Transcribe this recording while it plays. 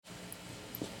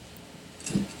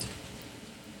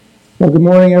Well, good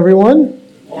morning, everyone.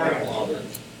 Good morning, Father.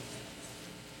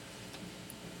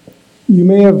 You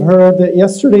may have heard that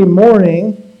yesterday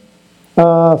morning,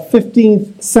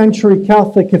 15th century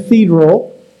Catholic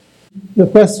cathedral, the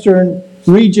western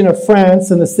region of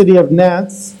France in the city of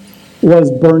Nantes,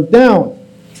 was burnt down,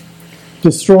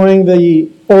 destroying the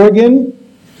organ,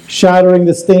 shattering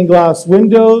the stained glass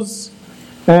windows,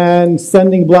 and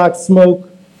sending black smoke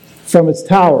from its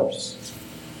towers.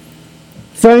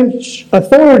 French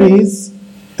authorities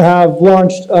have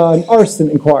launched an arson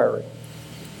inquiry.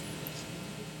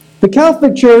 The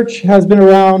Catholic Church has been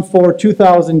around for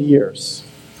 2,000 years,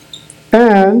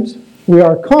 and we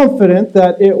are confident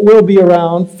that it will be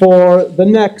around for the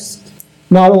next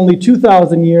not only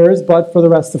 2,000 years, but for the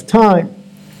rest of time.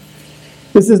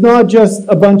 This is not just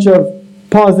a bunch of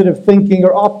positive thinking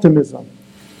or optimism.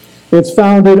 It's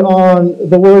founded on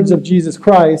the words of Jesus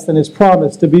Christ and his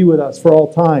promise to be with us for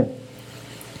all time.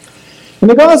 In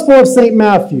the Gospel of St.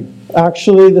 Matthew,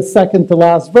 actually the second to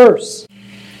last verse,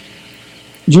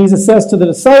 Jesus says to the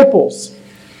disciples,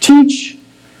 "Teach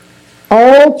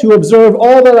all to observe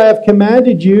all that I have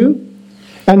commanded you,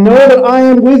 and know that I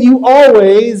am with you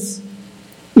always,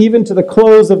 even to the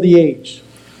close of the age."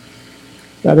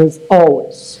 That is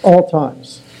always, all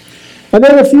times. And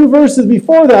then a few verses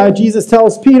before that, Jesus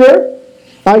tells Peter,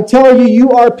 "I tell you,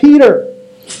 you are Peter,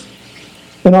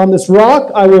 and on this rock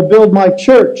I will build my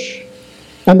church,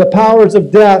 and the powers of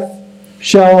death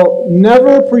shall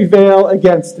never prevail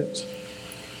against it."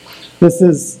 This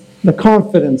is the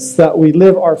confidence that we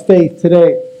live our faith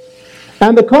today,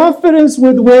 and the confidence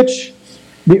with which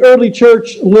the early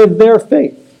church lived their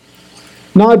faith.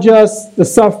 Not just the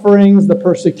sufferings, the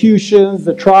persecutions,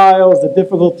 the trials, the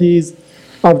difficulties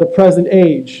of the present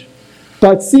age,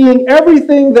 but seeing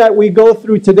everything that we go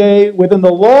through today within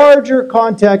the larger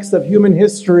context of human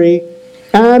history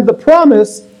and the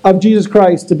promise of Jesus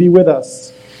Christ to be with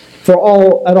us for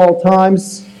all at all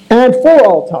times and for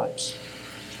all times.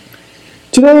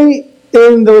 Today,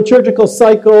 in the liturgical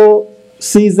cycle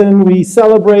season, we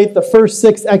celebrate the first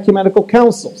 6 ecumenical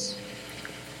councils.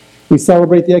 We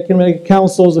celebrate the ecumenical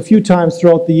councils a few times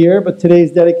throughout the year, but today is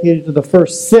dedicated to the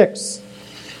first 6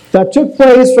 that took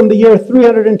place from the year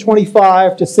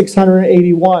 325 to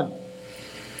 681.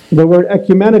 The word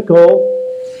ecumenical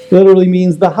literally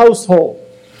means the household.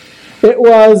 It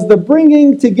was the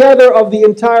bringing together of the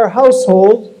entire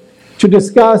household to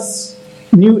discuss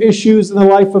new issues in the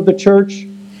life of the church,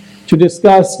 to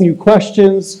discuss new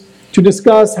questions, to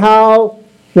discuss how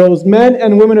those men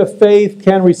and women of faith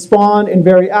can respond in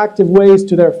very active ways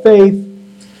to their faith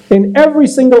in every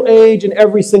single age and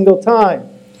every single time.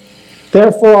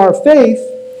 Therefore, our faith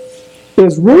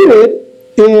is rooted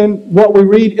in what we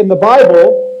read in the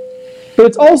Bible, but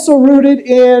it's also rooted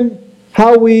in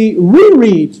how we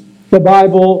reread the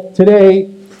Bible today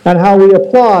and how we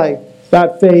apply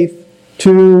that faith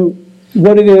to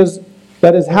what it is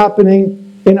that is happening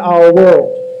in our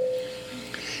world.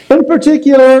 In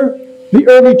particular, the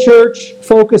early church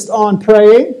focused on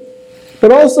praying,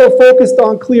 but also focused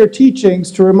on clear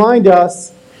teachings to remind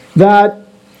us that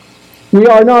we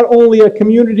are not only a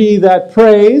community that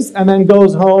prays and then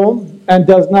goes home and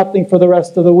does nothing for the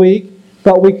rest of the week,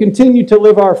 but we continue to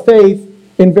live our faith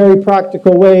in very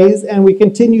practical ways, and we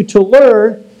continue to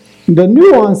learn the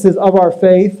nuances of our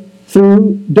faith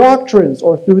through doctrines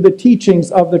or through the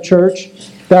teachings of the church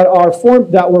that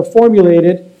were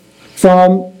formulated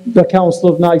from the Council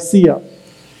of Nicaea.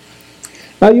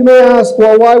 Now you may ask,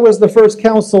 well, why was the first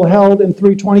council held in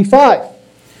 325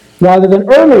 rather than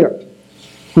earlier?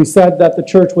 We said that the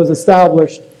church was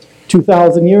established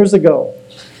 2,000 years ago.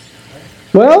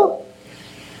 Well,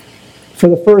 for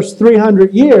the first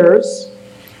 300 years,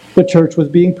 the church was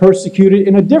being persecuted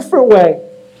in a different way,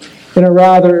 in a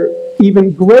rather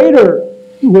even greater,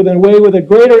 with a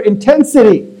greater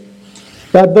intensity,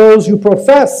 that those who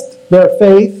professed their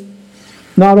faith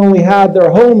not only had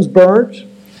their homes burnt,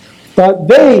 but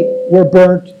they were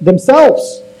burnt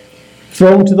themselves,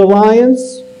 thrown to the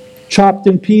lions, chopped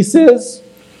in pieces,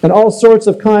 and all sorts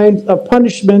of kinds of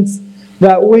punishments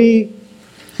that we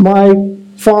might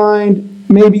find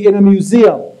maybe in a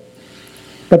museum.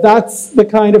 But that's the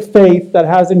kind of faith that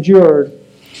has endured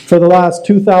for the last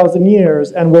 2,000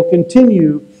 years and will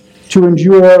continue to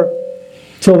endure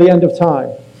till the end of time.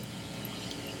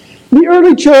 The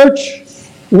early church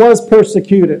was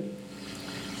persecuted.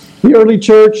 The early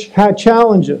church had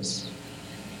challenges.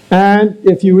 And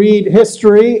if you read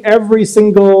history, every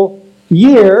single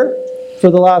year for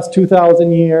the last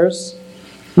 2,000 years,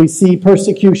 we see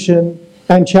persecution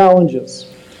and challenges.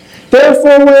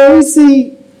 Therefore, when we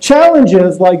see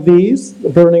challenges like these, the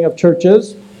burning of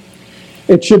churches,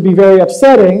 it should be very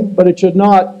upsetting, but it should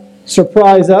not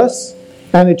surprise us,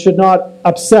 and it should not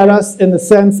upset us in the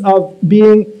sense of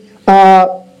being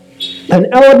an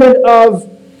element of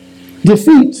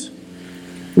defeat.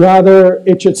 Rather,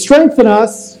 it should strengthen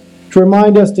us to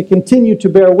remind us to continue to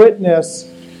bear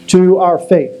witness to our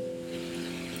faith.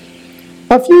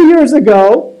 A few years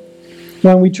ago,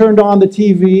 when we turned on the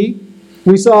TV,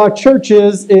 we saw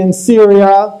churches in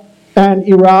Syria and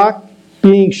Iraq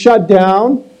being shut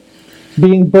down,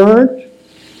 being burnt,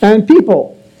 and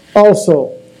people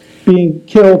also being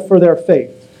killed for their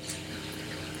faith.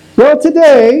 Well,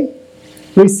 today,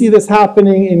 we see this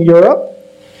happening in Europe,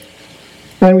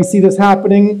 and we see this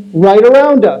happening right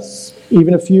around us,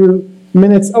 even a few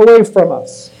minutes away from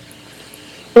us.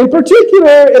 In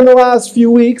particular, in the last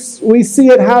few weeks, we see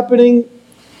it happening,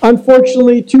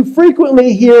 unfortunately, too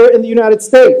frequently here in the United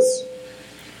States.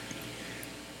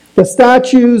 The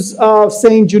statues of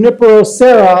St. Junipero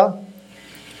Serra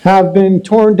have been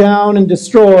torn down and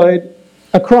destroyed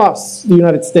across the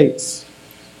United States.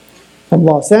 From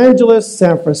Los Angeles,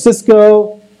 San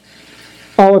Francisco,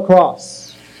 all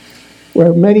across,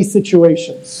 where many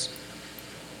situations.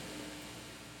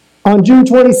 On June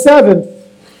 27th,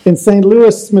 in St.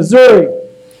 Louis, Missouri,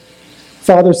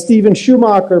 Father Stephen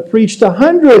Schumacher preached to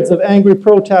hundreds of angry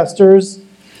protesters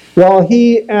while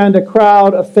he and a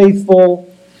crowd of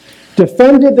faithful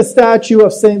defended the statue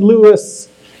of St. Louis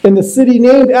in the city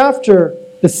named after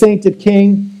the sainted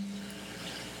king.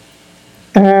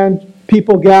 And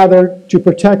people gathered to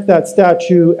protect that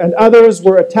statue, and others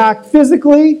were attacked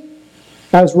physically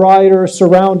as rioters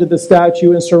surrounded the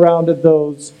statue and surrounded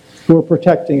those who were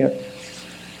protecting it.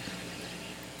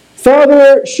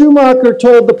 Father Schumacher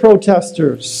told the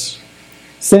protesters,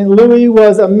 St. Louis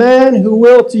was a man who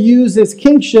willed to use his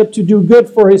kingship to do good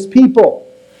for his people.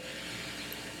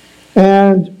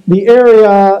 And the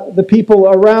area, the people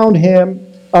around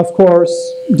him, of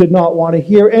course, did not want to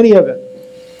hear any of it.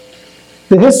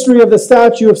 The history of the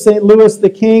statue of St. Louis the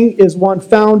King is one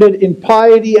founded in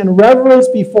piety and reverence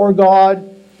before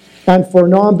God and for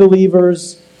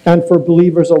non-believers and for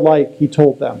believers alike, he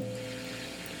told them.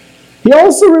 He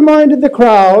also reminded the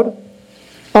crowd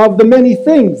of the many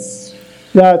things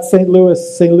that St.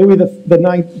 Louis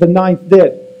the Ninth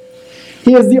did.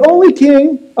 He is the only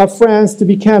king of France to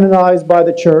be canonized by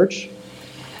the church,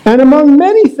 and among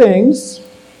many things,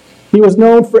 he was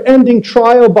known for ending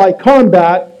trial by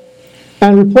combat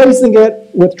and replacing it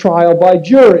with trial by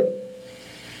jury.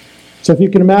 So if you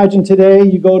can imagine today,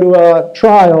 you go to a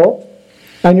trial,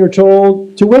 and you're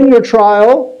told, to win your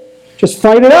trial, just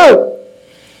fight it out.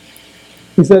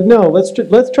 He said, no, let's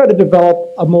try to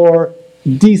develop a more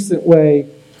decent way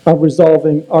of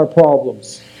resolving our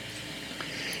problems.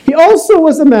 He also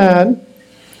was a man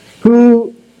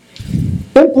who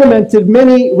implemented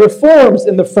many reforms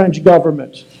in the French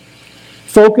government,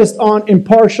 focused on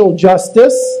impartial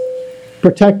justice,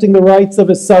 protecting the rights of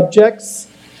his subjects,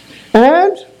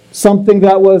 and something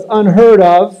that was unheard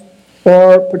of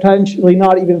or potentially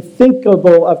not even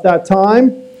thinkable at that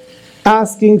time,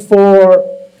 asking for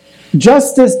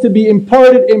justice to be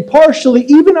imparted impartially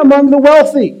even among the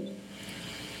wealthy,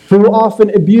 who often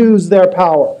abuse their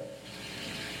power.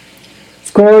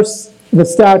 Of course, the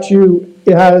statue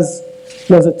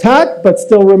was attacked, but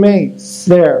still remains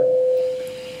there.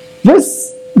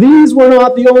 These were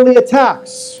not the only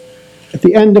attacks. At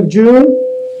the end of June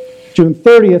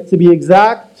 30th to be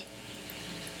exact,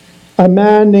 a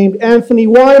man named Anthony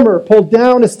Weimer pulled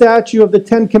down a statue of the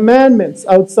Ten Commandments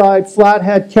outside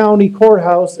Flathead County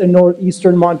Courthouse in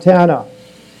northeastern Montana.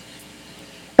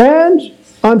 And,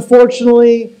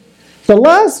 unfortunately, the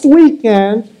last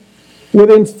weekend,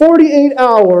 within 48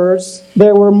 hours,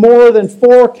 there were more than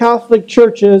 4 Catholic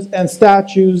churches and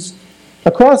statues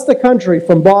across the country,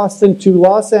 from Boston to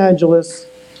Los Angeles,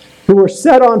 who were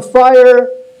set on fire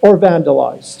or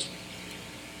vandalized.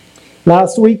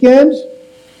 Last weekend,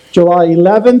 July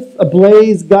 11th, a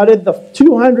blaze gutted the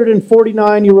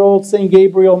 249-year-old St.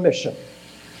 Gabriel Mission.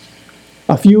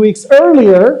 A few weeks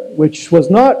earlier, which was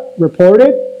not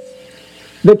reported,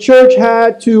 the church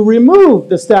had to remove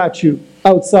the statue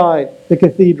outside the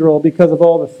cathedral because of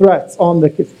all the threats on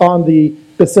the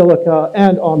basilica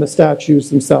and on the statues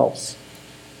themselves.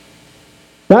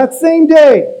 That same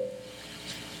day,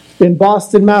 in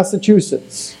Boston,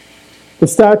 Massachusetts, the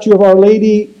statue of Our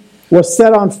Lady was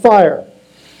set on fire.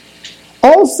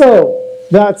 Also,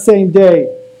 that same day,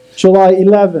 July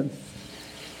 11th,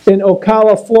 in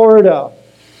Ocala, Florida,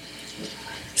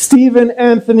 Stephen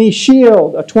Anthony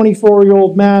Shield, a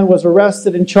 24-year-old man, was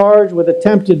arrested and charged with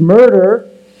attempted murder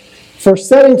for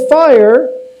setting fire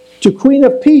to Queen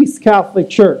of Peace Catholic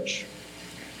Church.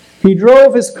 He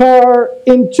drove his car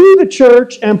into the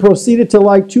church and proceeded to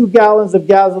light 2 gallons of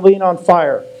gasoline on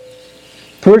fire.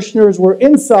 Parishioners were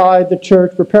inside the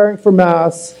church preparing for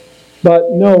Mass,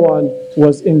 but no one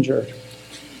was injured.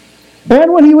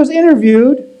 And when he was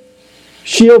interviewed,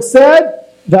 Shields said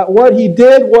that what he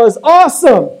did was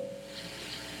awesome.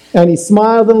 And he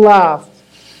smiled and laughed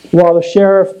while the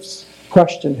sheriffs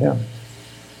questioned him.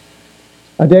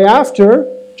 A day after,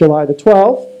 July the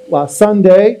 12th, last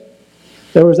Sunday,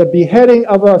 there was a beheading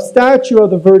of a statue of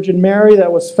the Virgin Mary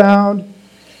that was found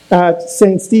at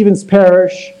St. Stephen's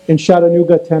Parish in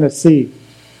Chattanooga, Tennessee.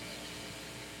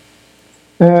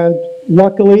 And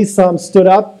luckily, some stood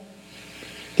up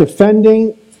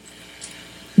defending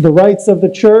the rights of the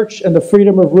church and the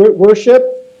freedom of worship.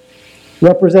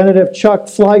 Representative Chuck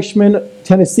Fleischman,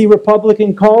 Tennessee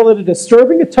Republican, called it a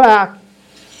disturbing attack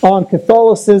on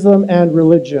Catholicism and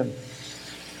religion.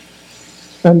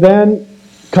 And then,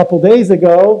 a couple days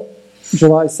ago,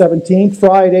 July 17th,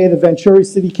 Friday, the Venturi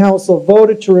City Council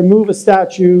voted to remove a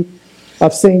statue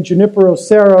of St. Junipero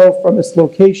Serra from its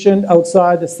location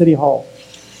outside the City Hall.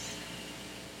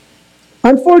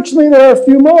 Unfortunately, there are a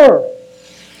few more.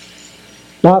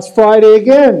 Last Friday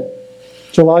again,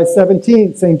 July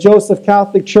 17th, St. Joseph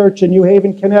Catholic Church in New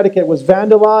Haven, Connecticut was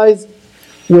vandalized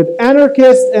with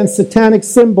anarchist and satanic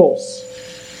symbols.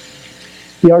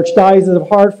 The Archdiocese of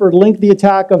Hartford linked the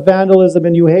attack of vandalism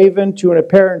in New Haven to an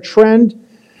apparent trend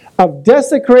of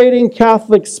desecrating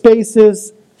Catholic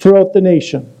spaces throughout the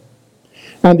nation.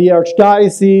 And the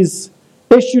Archdiocese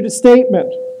issued a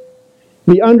statement.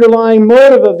 The underlying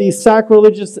motive of these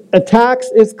sacrilegious attacks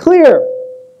is clear: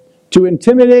 to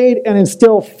intimidate and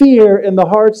instill fear in the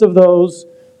hearts of those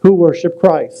who worship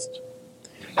Christ.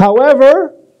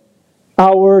 However,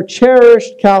 our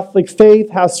cherished Catholic faith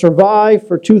has survived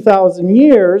for 2,000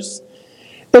 years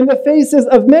in the faces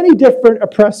of many different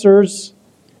oppressors,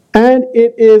 and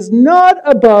it is not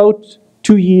about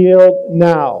to yield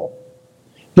now.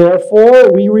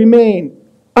 Therefore, we remain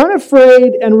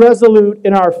unafraid and resolute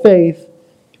in our faith,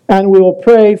 and we will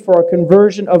pray for a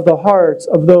conversion of the hearts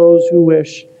of those who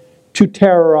wish to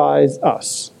terrorize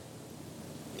us.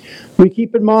 We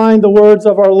keep in mind the words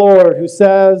of our Lord, who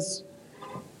says,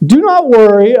 "Do not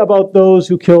worry about those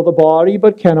who kill the body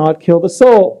but cannot kill the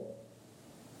soul."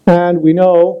 And we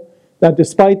know that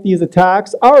despite these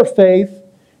attacks, our faith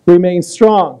remains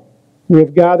strong. We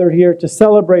have gathered here to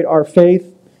celebrate our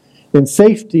faith in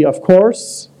safety, of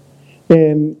course,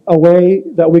 in a way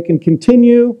that we can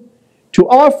continue to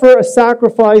offer a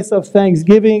sacrifice of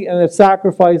thanksgiving and a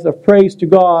sacrifice of praise to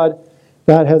God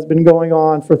that has been going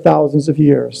on for thousands of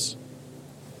years.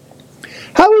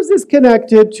 How is this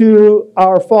connected to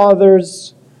our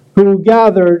fathers who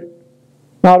gathered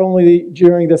not only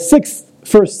during the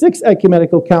first six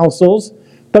ecumenical councils,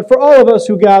 but for all of us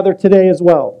who gather today as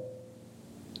well?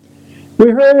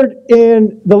 We heard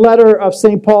in the letter of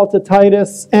St. Paul to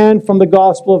Titus and from the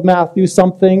Gospel of Matthew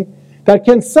something that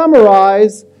can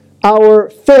summarize our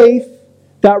faith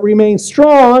that remains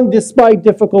strong despite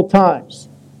difficult times.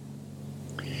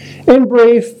 In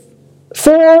brief,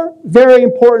 4 very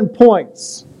important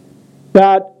points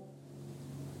that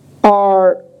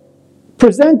are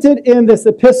presented in this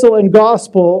epistle and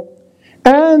gospel,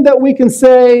 and that we can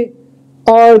say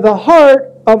are the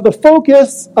heart of the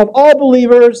focus of all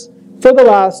believers for the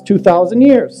last 2,000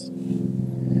 years.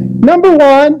 Number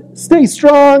 1, stay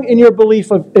strong in your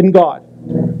belief in God.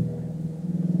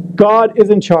 God is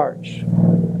in charge.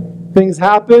 Things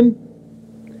happen.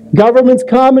 Governments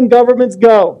come and governments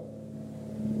go.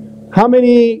 How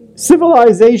many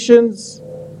civilizations,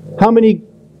 how many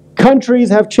countries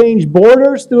have changed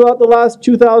borders throughout the last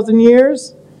 2,000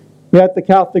 years? Yet the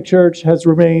Catholic Church has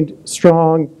remained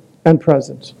strong and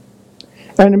present.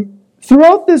 And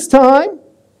throughout this time,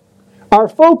 our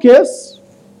focus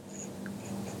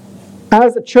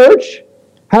as a church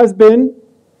has been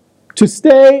to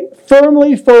stay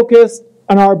firmly focused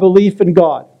on our belief in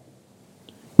God.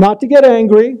 Not to get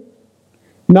angry,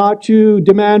 not to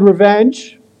demand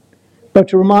revenge, but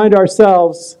to remind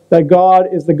ourselves that God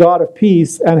is the God of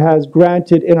peace and has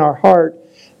granted in our heart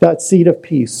that seed of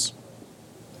peace.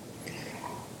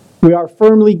 We are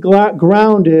firmly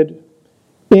grounded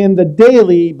in the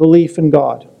daily belief in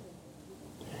God.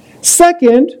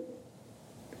 Second,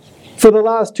 for the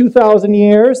last 2,000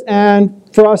 years, and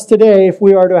for us today, if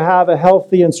we are to have a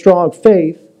healthy and strong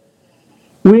faith,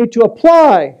 we need to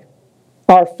apply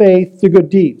our faith to good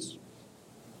deeds.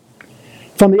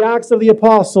 From the Acts of the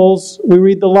Apostles, we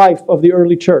read the life of the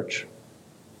early church.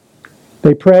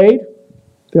 They prayed.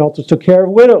 They also took care of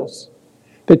widows.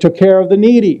 They took care of the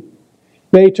needy.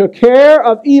 They took care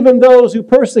of even those who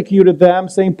persecuted them.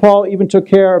 St. Paul even took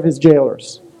care of his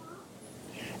jailers.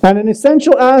 And an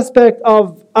essential aspect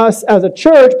of us as a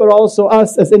church, but also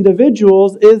us as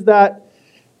individuals, is that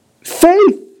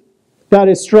faith that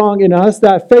is strong in us,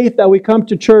 that faith that we come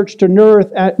to church to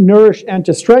nourish and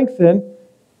to strengthen,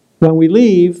 when we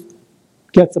leave,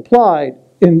 gets applied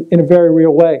in a very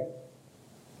real way.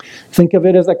 Think of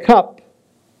it as a cup.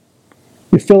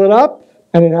 You fill it up,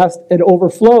 and it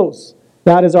overflows.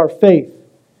 That is our faith.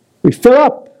 We fill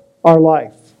up our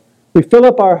life. We fill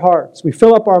up our hearts. We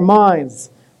fill up our minds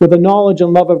with the knowledge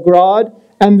and love of God.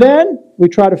 And then we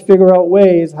try to figure out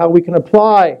ways how we can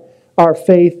apply our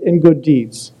faith in good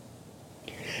deeds.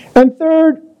 And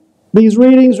third, these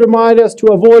readings remind us to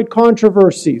avoid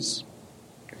controversies.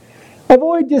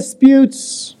 Avoid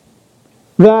disputes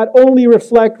that only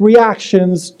reflect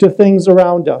reactions to things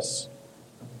around us.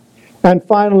 And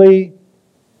finally,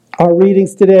 our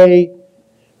readings today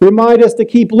remind us to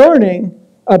keep learning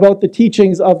about the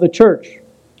teachings of the church.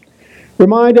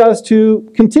 Remind us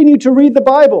to continue to read the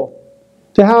Bible,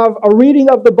 to have a reading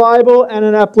of the Bible and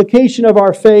an application of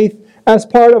our faith as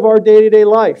part of our day-to-day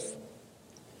life.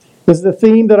 This is a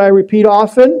theme that I repeat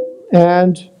often,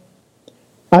 and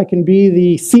I can be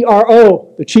the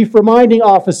CRO, the Chief Reminding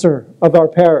Officer of our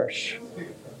parish,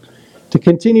 to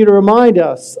continue to remind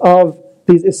us of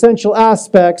these essential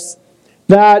aspects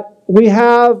that we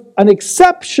have an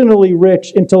exceptionally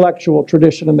rich intellectual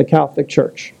tradition in the Catholic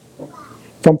Church.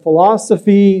 From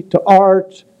philosophy to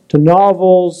art to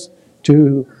novels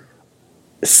to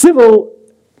civil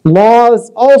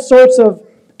laws, all sorts of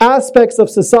aspects of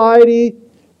society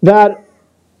that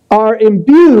are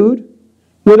imbued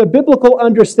with a biblical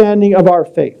understanding of our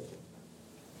faith.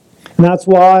 And that's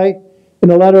why in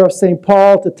the letter of St.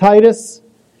 Paul to Titus,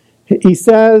 he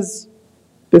says,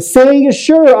 "The saying is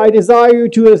sure, I desire you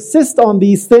to insist on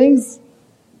these things,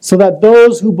 so that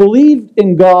those who believe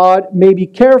in God may be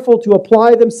careful to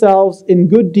apply themselves in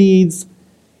good deeds.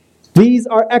 These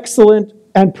are excellent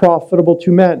and profitable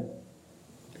to men."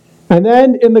 And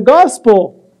then in the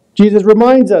gospel, Jesus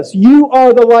reminds us, "You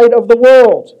are the light of the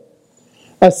world.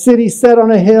 A city set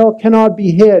on a hill cannot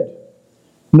be hid.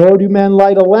 Nor do men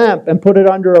light a lamp and put it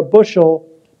under a bushel,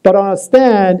 but on a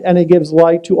stand, and it gives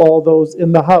light to all those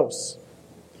in the house."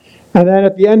 And then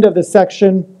at the end of the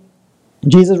section,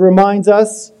 Jesus reminds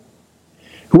us,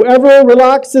 "Whoever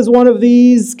relaxes one of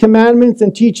these commandments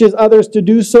and teaches others to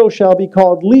do so shall be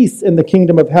called least in the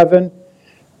kingdom of heaven.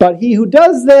 But he who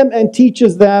does them and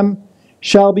teaches them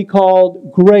shall be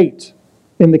called great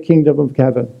in the kingdom of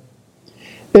heaven."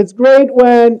 It's great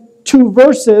when two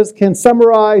verses can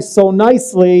summarize so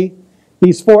nicely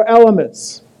these four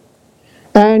elements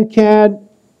and can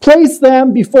place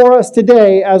them before us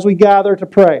today as we gather to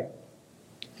pray.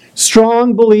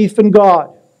 Strong belief in God.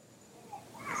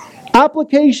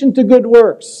 Application to good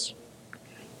works.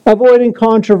 Avoiding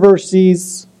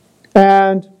controversies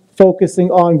and focusing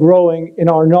on growing in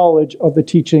our knowledge of the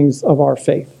teachings of our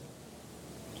faith.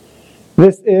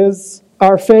 This is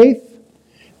our faith.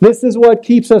 This is what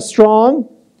keeps us strong.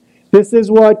 This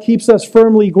is what keeps us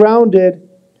firmly grounded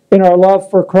in our love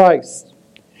for Christ.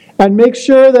 And make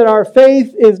sure that our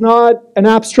faith is not an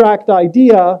abstract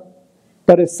idea,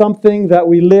 but it's something that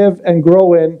we live and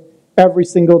grow in every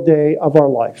single day of our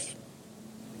life.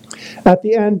 At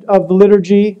the end of the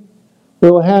liturgy,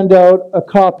 we'll hand out a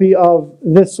copy of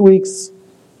this week's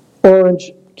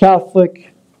Orange Catholic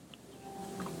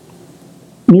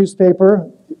newspaper,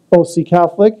 OC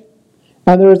Catholic,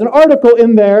 and there is an article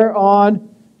in there on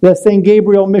the St.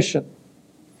 Gabriel mission.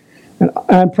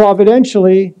 And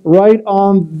providentially, right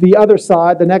on the other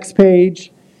side, the next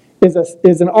page,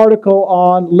 is an article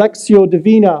on Lectio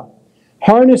Divina,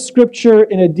 harness Scripture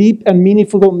in a deep and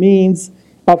meaningful means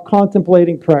of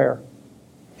contemplating prayer.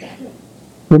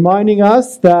 Reminding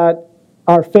us that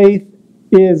our faith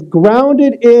is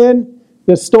grounded in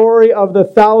the story of the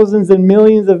thousands and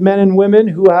millions of men and women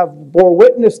who have bore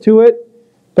witness to it,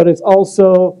 but it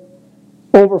also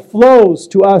overflows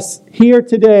to us here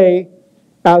today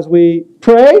as we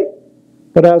pray,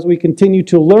 but as we continue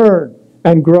to learn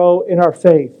and grow in our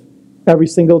faith every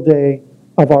single day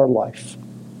of our life.